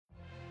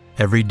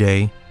Every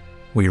day,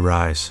 we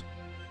rise,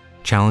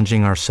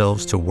 challenging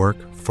ourselves to work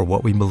for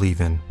what we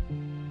believe in.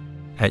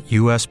 At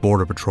U.S.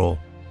 Border Patrol,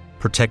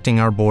 protecting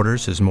our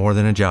borders is more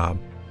than a job.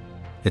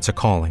 It's a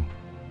calling.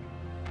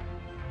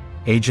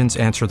 Agents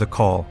answer the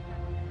call,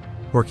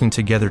 working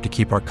together to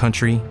keep our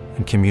country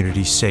and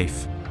communities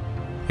safe.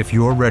 If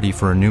you're ready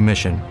for a new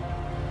mission,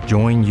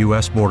 join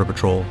U.S. Border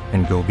Patrol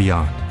and go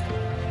beyond.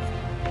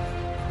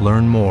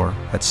 Learn more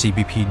at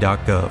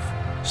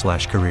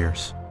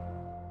cbp.gov/careers.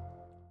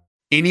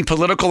 Any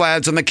political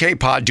ads on the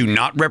K-Pod do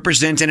not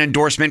represent an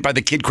endorsement by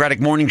the Kid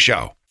Craddock Morning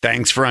Show.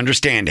 Thanks for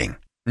understanding.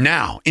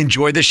 Now,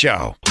 enjoy the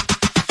show.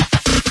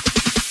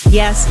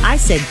 Yes, I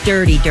said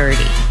dirty.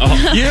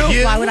 Oh,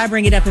 you? Why would I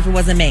bring it up if it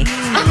wasn't me?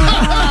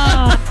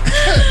 I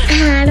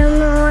don't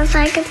know if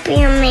I could be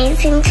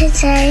amazing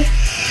today.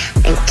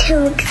 I'm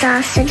too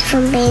exhausted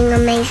from being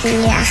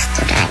amazing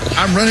yesterday.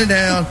 I'm running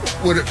down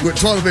with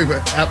toilet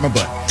paper out my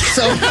butt.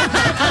 So,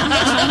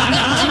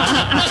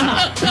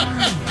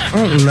 I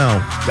don't know.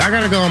 I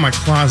gotta go in my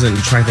closet and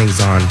try things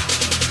on.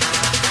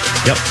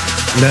 Yep,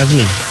 that's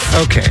me.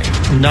 Okay,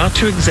 not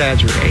to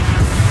exaggerate,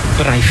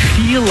 but I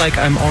feel like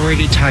I'm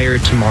already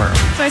tired tomorrow.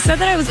 So I said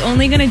that I was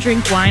only going to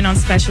drink wine on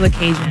special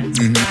occasions.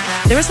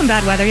 Mm-hmm. There was some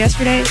bad weather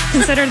yesterday.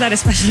 Consider that a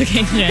special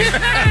occasion.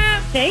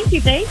 Thank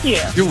you.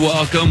 You're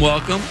welcome.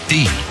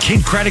 The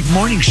Kid Craddock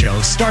Morning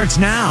Show starts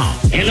now.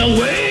 And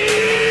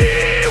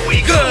away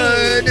we go.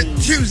 Good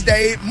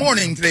Tuesday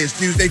morning. Today is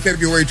Tuesday,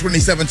 February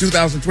 27,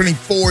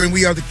 2024, and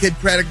we are the Kid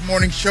Craddock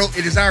Morning Show.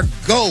 It is our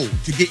goal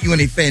to get you in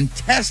a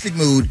fantastic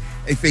mood,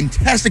 a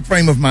fantastic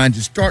frame of mind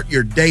to start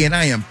your day, and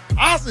I am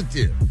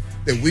positive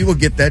that we will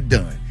get that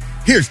done.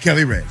 Here's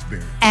Kellie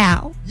Raspberry.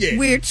 Ow. Yeah.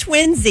 We're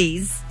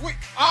twinsies.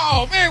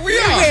 Oh, man, We're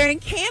wearing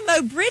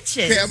camo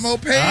breeches. Camo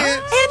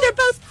pants. And they're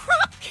both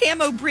crop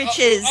camo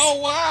breeches.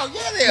 Oh, wow.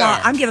 Yeah, they Well, are.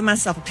 I'm giving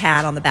myself a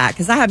pat on the back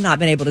because I have not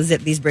been able to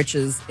zip these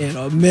breeches in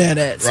a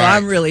minute. So Right.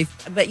 I'm really,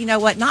 but you know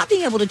what? Not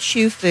being able to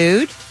chew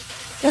food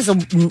does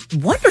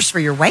wonders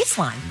for your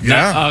waistline.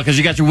 Yeah. Because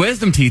you got your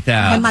wisdom teeth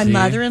out. And my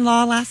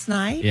mother-in-law last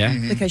night, Yeah.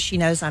 because she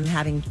knows I'm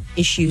having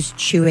issues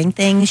chewing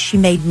things, she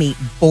made me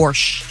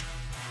borscht.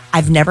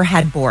 I've never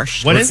had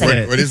borscht. What is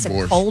it? What is It's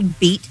borscht? a cold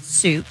beet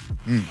soup.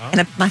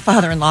 And my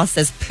father-in-law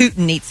says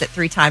Putin eats it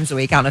 3 times a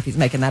week. I don't know if he's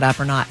making that up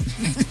or not.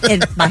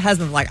 And my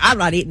husband was like, I'm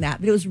not eating that.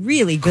 But it was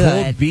really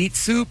good. Cold beet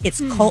soup?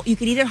 It's cold. You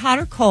could eat it hot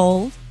or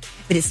cold.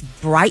 But it's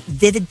bright,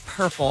 vivid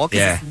purple.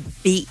 Yeah.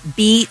 It's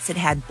beets. It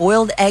had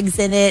boiled eggs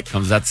in it.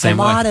 Comes out the same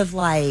A way. lot of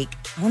I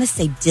want to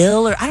say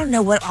dill or I don't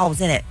know what all was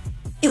in it.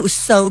 It was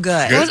so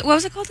good. What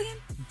was it called again?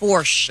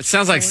 Borscht. It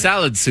sounds like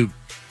salad soup.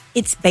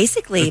 It's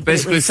basically It's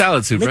basically it was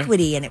salad soup, right?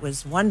 liquidy, and it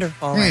was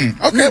wonderful. Okay,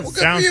 well, good for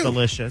Sounds you.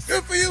 delicious.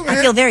 Good for you, man.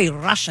 I feel very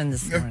Russian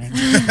this morning.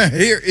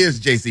 Here is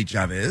JC It's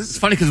Chavez.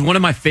 funny because one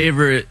of my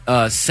favorite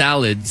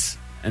salads,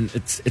 and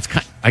it's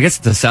kind I guess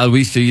it's a salad. We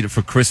used to eat it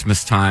for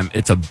Christmas time.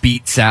 It's a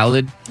beet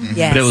salad.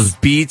 Yes. But it was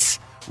beets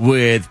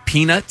with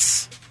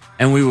peanuts,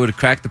 and we would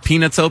crack the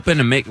peanuts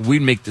open and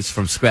we'd make this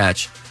from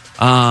scratch.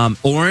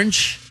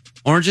 Orange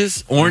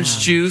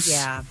juice,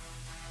 Yeah.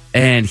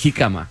 and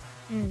jicama.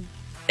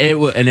 It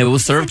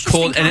was served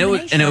cold, and it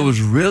combination.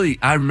 was really.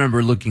 I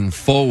remember looking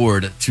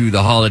forward to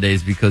the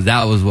holidays because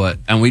that was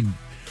and we'd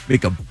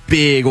make a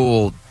big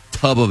old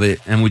tub of it,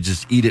 and we'd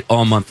just eat it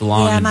all month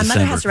long. Yeah, in my December.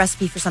 mother has a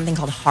recipe for something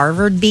called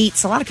Harvard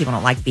beets. A lot of people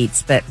don't like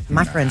beets, but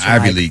my friends are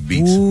Ivy like, League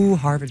beets. Ooh,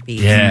 Harvard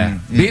beets. Yeah,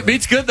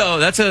 beet's good though.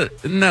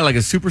 Isn't that like a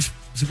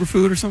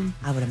superfood or something?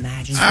 I would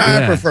imagine. I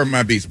Yeah. prefer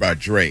my beats by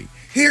Dre.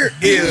 Here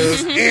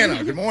is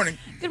Anna. Good morning.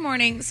 Good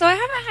morning. So I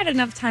haven't had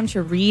enough time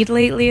to read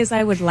lately as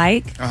I would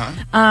like.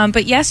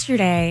 But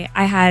yesterday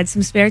I had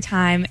some spare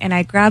time and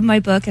I grabbed my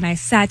book and I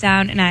sat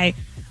down and I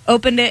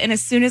opened it. And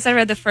as soon as I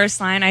read the first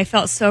line, I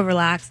felt so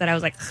relaxed that I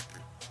was like,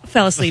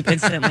 fell asleep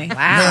instantly.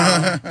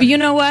 Wow. But you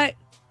know what?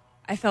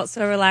 I felt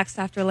so relaxed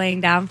after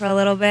laying down for a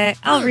little bit.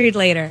 I'll read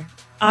later.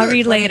 There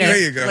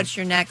you go. What's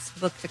your next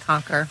book to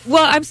conquer?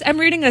 Well, I'm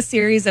reading a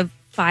series of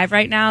 5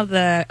 right now,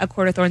 A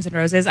Court of Thorns and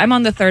Roses. I'm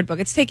on the 3rd book.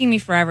 It's taking me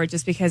forever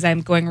just because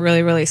I'm going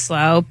really, really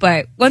slow.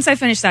 But once I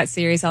finish that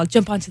series, I'll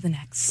jump on to the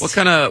next. What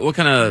kind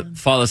of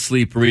fall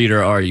asleep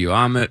reader are you?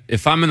 I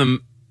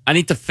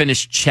need to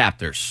finish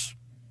chapters,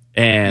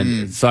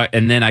 and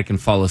and then I can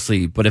fall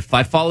asleep. But if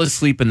I fall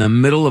asleep in the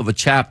middle of a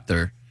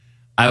chapter,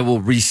 I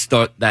will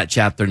restart that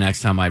chapter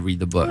next time I read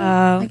the book.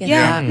 I get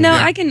Yeah, that. no,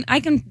 I can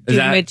do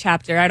that- mid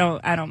chapter. I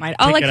don't mind.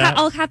 Pick it up.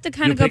 I'll have to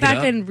kind You'll of go pick it back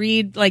up? and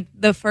read like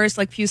the first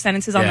few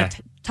sentences on Yeah. the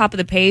top of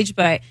the page.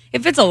 But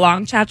if it's a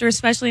long chapter,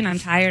 especially, and I'm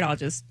tired, I'll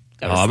just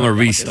go. to I'm sleep. a I'll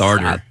just restarter.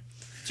 stop.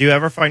 Do you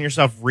ever find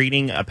yourself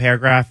reading a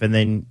paragraph and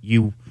then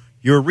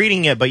you're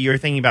reading it, but you're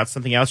thinking about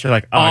something else? You're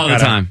like, oh, All the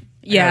time.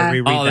 I gotta Yeah,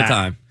 reread All the that.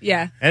 time.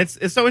 yeah. And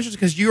it's so interesting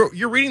because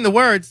you're reading the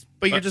words,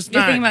 but you're just You're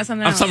not. thinking about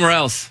something I'm else. somewhere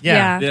else.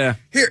 Yeah. Yeah.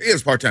 Here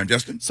is part-time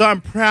Justin. So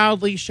I'm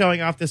proudly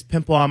showing off this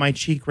pimple on my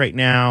cheek right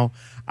now.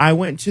 I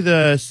went to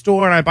the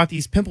store and I bought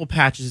these pimple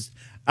patches,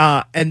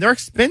 and they're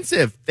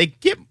expensive.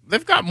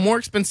 They've got more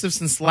expensive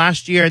since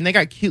last year, and they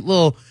got cute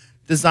little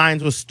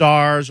designs with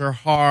stars or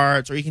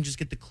hearts, or you can just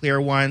get the clear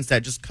ones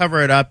that just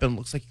cover it up and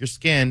looks like your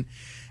skin.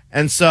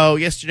 And so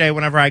yesterday,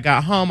 whenever I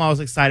got home, I was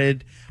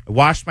excited. I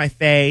washed my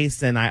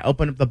face and I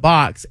opened up the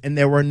box, and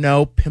there were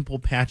no pimple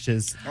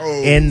patches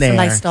in there.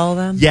 Somebody stole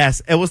them?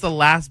 Yes, it was the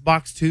last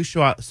box too,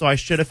 so I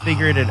should have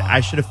figured it.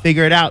 I should have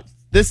figured out.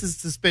 This is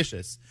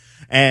suspicious.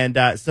 And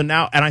so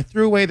now, and I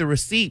threw away the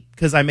receipt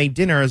because I made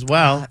dinner as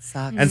well. That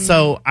sucks. And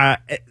so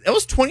it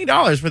was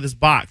 $20 for this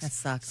box. That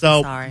sucks.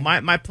 So I'm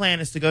sorry. my plan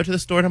is to go to the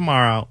store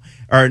tomorrow,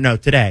 or no,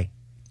 today,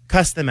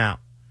 cuss them out.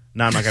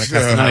 No, I'm not going to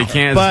cuss them No, out. you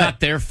can't. But it's not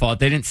their fault.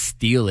 They didn't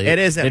steal it. it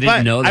isn't. They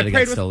didn't know that it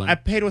got I stolen.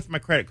 paid with my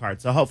credit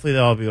card, so hopefully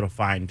they'll be able to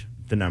find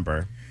the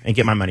number and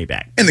get my money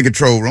back. In the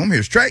control room,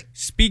 here's Trey.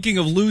 Speaking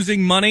of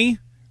losing money,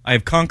 I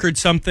have conquered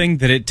something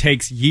that it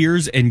takes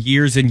years and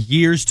years and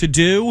years to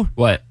do.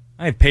 What?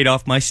 I have paid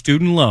off my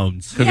student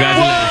loans.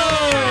 Congratulations.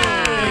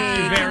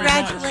 Thank you very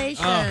much.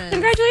 Congratulations.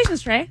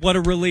 Congratulations, Trey. What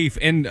a relief.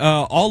 And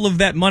all of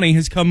that money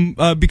has come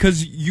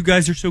because you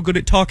guys are so good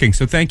at talking.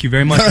 So thank you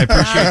very much. I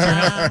appreciate your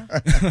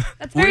help.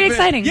 That's very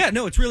exciting. Yeah,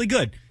 no, it's really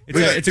good. It's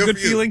Good. it's a Good good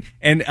for you. feeling.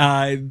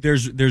 And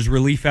there's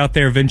relief out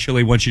there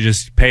eventually once you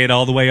just pay it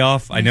all the way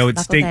off. I know it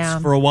Buckle stinks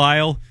down. for a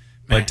while,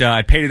 but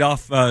I paid it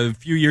off a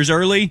few years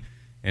early,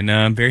 and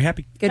I'm very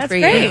happy. Good That's for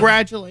great. you.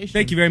 Congratulations.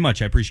 Thank you very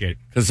much. I appreciate it.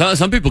 Because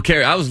some people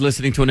carry. I was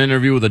listening to an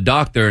interview with a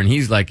doctor, and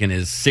he's like in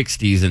his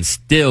 60s and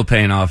still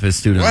paying off his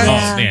student What?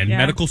 loans. Oh, man. Yeah.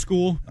 Medical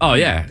school? Oh,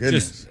 yeah.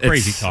 Goodness. Just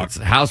crazy talk. It's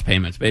house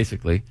payments,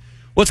 basically.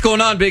 What's going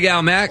on, Big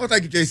Al Mac? Well,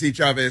 thank you, JC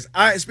Chavez.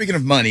 Speaking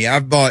of money,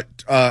 I've bought.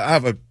 I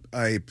have a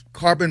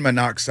carbon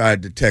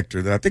monoxide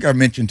detector that I think I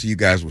mentioned to you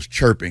guys was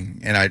chirping,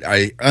 and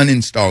I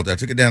uninstalled it. I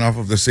took it down off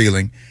of the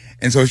ceiling,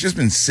 and so it's just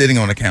been sitting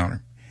on the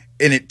counter.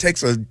 And it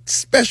takes a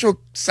special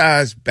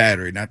size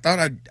battery, and I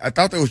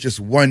thought there was just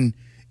one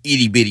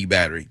itty bitty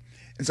battery,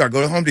 and so I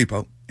go to Home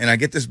Depot and I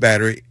get this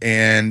battery,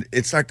 and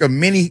it's like a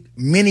mini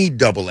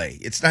AA.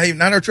 It's not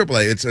a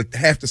AAA. It's a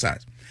half the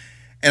size.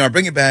 And I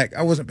bring it back.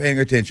 I wasn't paying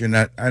attention,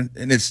 and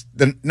it's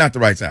not the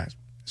right size.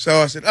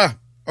 So I said,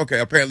 okay.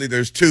 Apparently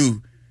there's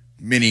two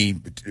mini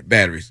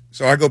batteries.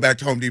 So I go back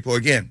to Home Depot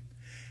again,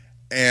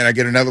 and I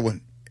get another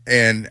one.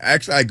 And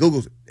actually, I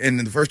Googled it, and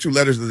the first two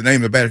letters of the name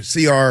of the battery,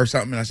 CR or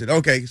something, and I said,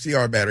 okay,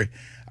 CR battery.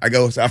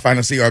 So I find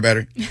a CR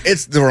battery.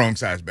 It's the wrong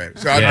size battery.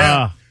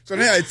 So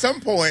now at some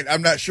point,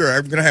 I'm not sure.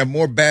 I'm going to have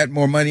more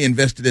money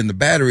invested in the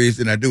batteries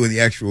than I do in the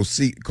actual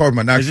carbon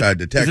monoxide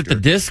detector. Is it the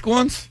disc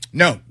ones?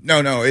 No.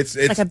 It's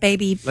Like a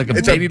baby. Like a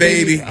it's baby a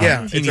baby. baby? Yeah,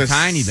 Oh, it's teeny a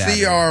tiny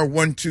battery.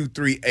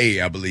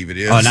 CR123A, I believe it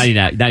is. Oh, now you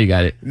got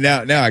it.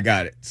 Now I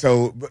got it.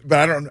 So, but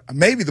I don't.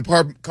 Maybe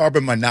the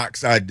carbon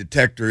monoxide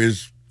detector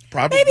is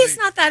probably. Maybe it's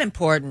not that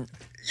important.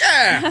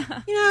 Yeah.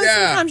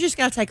 Sometimes you just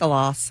got to take a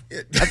loss.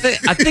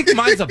 I think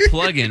mine's a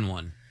plug-in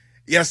one.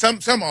 Yeah, some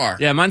are.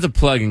 Yeah, mine's a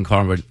plug-in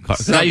carbon.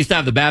 Because I used to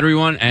have the battery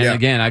one, and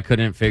again, I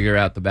couldn't figure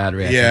out the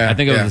battery. I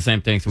think it was the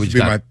same thing. So we This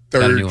just will got be my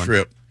got a third new one.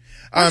 trip.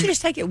 Why don't you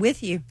just take it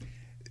with you?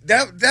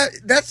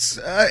 That's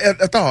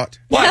a thought.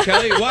 Why,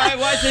 Kelly?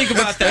 Why think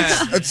about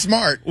that? That's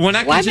smart. When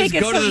I Why can just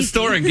make it go so to the easy?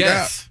 store and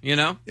guess, you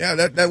know? Yeah,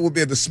 that would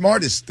be the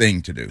smartest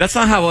thing to do. That's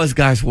not how us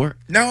guys work.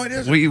 No, it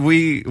isn't.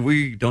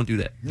 We don't do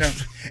that. No.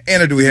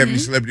 Anna, do we have any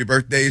celebrity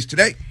birthdays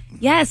today?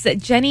 Yes,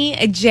 Jenny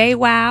J.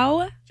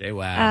 Wow.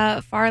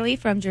 Wow. Farley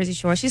from Jersey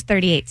Shore. She's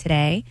 38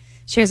 today.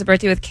 Shares a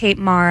birthday with Kate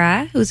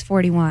Mara, who's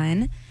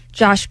 41.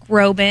 Josh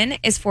Groban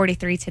is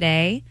 43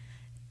 today.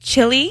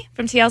 Chili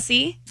from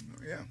TLC.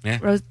 Yeah.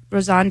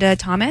 Rosanda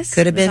Thomas.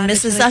 Could have been Rosanda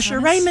Mrs. Chili Usher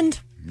Thomas. Raymond.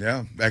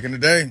 Yeah, back in the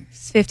day.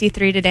 She's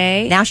 53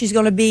 today. Now she's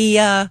going to be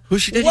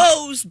Who's she dating?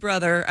 Woe's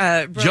brother.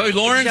 Joey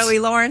Lawrence? Joey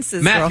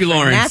Lawrence's Matthew girlfriend.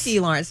 Lawrence.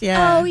 Matthew Lawrence,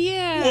 yeah. Oh,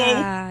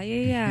 yeah.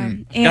 Yeah.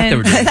 Got there And,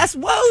 with That's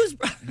Woe's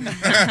brother.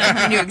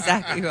 I knew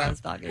exactly who I was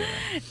talking about.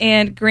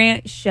 and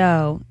Grant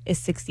Show is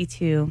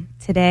 62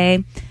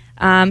 today.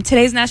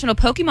 Today's National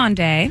Pokemon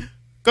Day.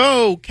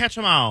 Go catch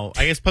them all.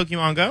 I guess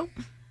Pokemon Go.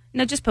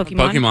 No, just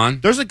Pokemon.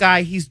 Pokemon. There's a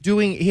guy, he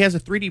has a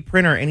 3D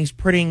printer, and he's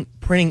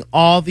printing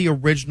all the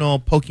original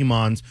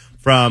Pokemons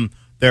from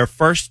their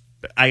first,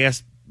 I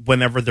guess,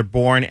 whenever they're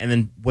born, and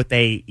then what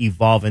they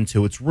evolve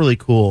into. It's really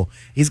cool.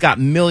 He's got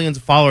millions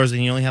of followers, and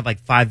he only had like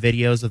 5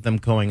 videos of them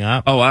going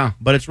up. Oh, wow.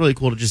 But it's really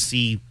cool to just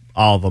see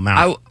all of them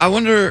out. I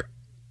wonder,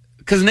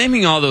 because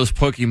naming all those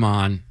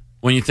Pokemon,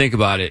 when you think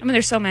about it, I mean,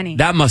 there's so many.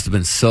 that must have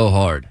been so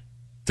hard.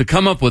 To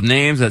come up with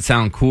names that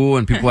sound cool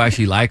and people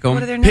actually like them.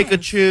 What are their names?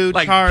 Pikachu,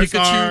 Like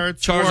Charizard,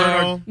 Pikachu,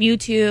 Squirtle,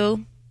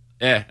 Mewtwo.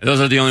 Yeah, those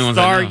are the only ones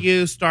I know.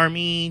 Staryu,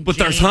 Starmie, But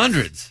there's Jinx,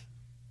 hundreds.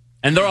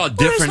 And they're all Well,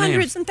 there's different hundreds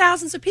names. and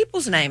thousands of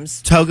people's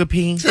names.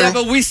 Togepi. Yeah,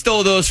 but we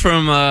stole those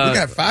from We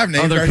got 5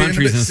 names other right here in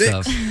countries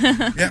and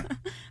the stuff.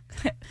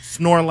 Yeah.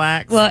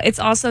 Snorlax. Well, it's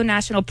also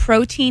National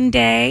Protein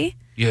Day,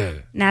 Yeah.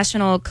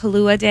 National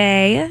Kahlua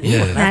Day,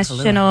 Yeah.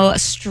 National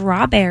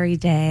Strawberry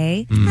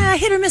Day.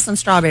 Hit or miss on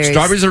strawberries.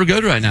 Strawberries are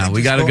good right now.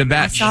 We got a good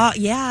batch.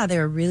 Yeah,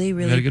 they're really, got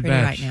a really good pretty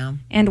batch. right now.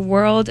 And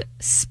World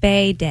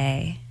Spay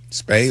Day.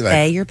 Spay, like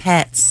Spay your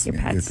pets. Your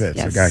pets. your pets.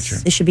 Yes. I got you.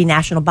 This should be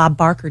National Bob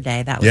Barker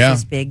Day. That was Yeah.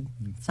 his big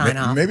sign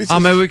off. Maybe it's Oh,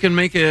 maybe we can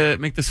make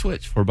the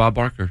switch for Bob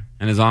Barker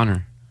in his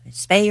honor.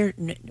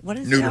 what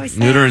is Neuter. he always say?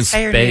 Neuter and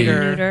Spay or spay.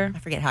 Neuter. I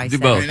forget how he Do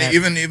said both. it.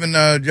 And but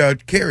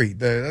even Kellie,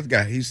 the other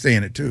guy, he's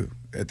saying it too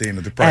at the end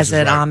of the Price as is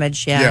an Right.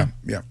 homage, yeah.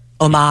 Yeah.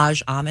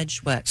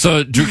 Homage, what?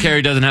 So Drew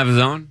Carey doesn't have his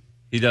own?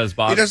 He does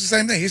Bob? He does the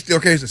same thing. He still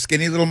carries a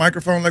skinny little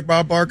microphone like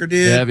Bob Barker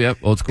did. Yep,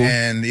 old school.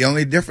 And the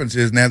only difference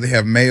is now they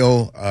have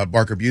male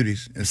Barker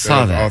Beauties instead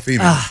Saw of that. all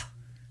female.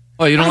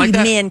 Oh, you don't like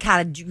that? Men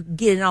kind of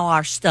getting all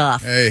our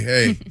stuff.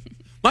 Hey.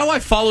 My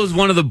wife follows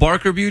one of the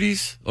Barker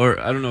Beauties, or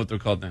I don't know what they're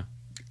called now.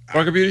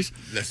 Barker Beauties?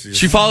 Let's see.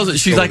 She follows.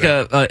 She's like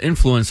a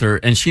influencer,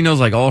 and she knows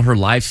like all her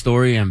life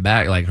story and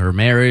back, like her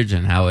marriage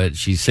and how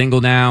she's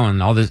single now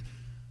and all this.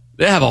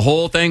 They have a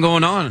whole thing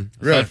going on.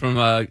 Really? Aside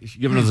from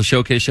giving us a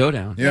showcase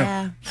showdown.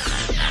 Yeah.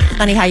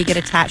 Funny how you get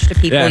attached to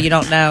people you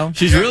don't know.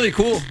 She's really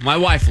cool. My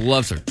wife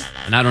loves her,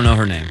 and I don't know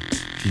her name.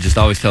 She just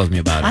always tells me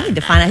about I it. need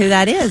to find out who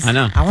that is. I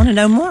know. I want to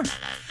know more.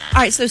 All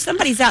right, so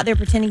somebody's out there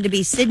pretending to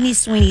be Sydney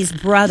Sweeney's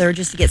brother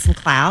just to get some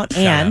clout,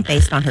 and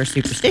based on her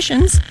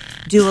superstitions,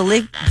 Dua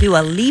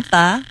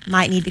Lipa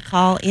might need to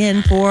call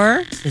in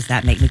for Does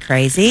That Make Me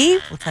Crazy?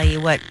 We'll tell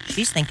you what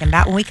she's thinking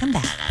about when we come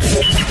back.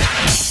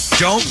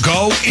 Don't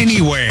go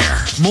anywhere.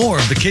 More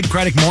of the Kid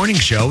Craddock Morning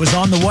Show is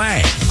on the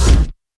way.